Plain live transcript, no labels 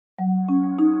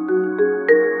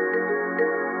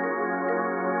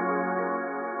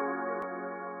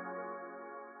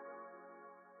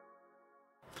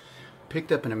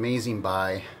picked up an amazing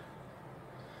buy,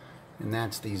 and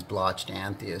that's these blotched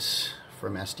Anthias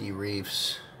from SD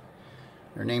Reefs.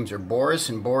 Their names are Boris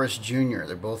and Boris Jr.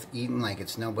 They're both eating like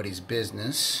it's nobody's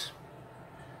business,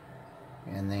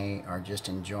 and they are just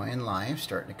enjoying life,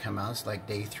 starting to come out. It's like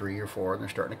day 3 or 4, and they're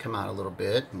starting to come out a little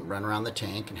bit and run around the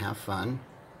tank and have fun.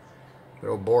 But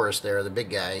old Boris there, the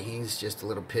big guy, he's just a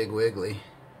little pig wiggly.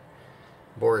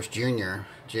 Boris Jr.,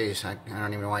 geez, I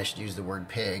don't even know why I should use the word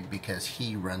pig, because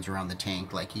he runs around the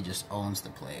tank like he just owns the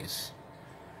place,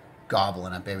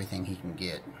 gobbling up everything he can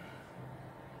get.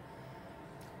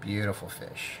 Beautiful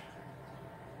fish.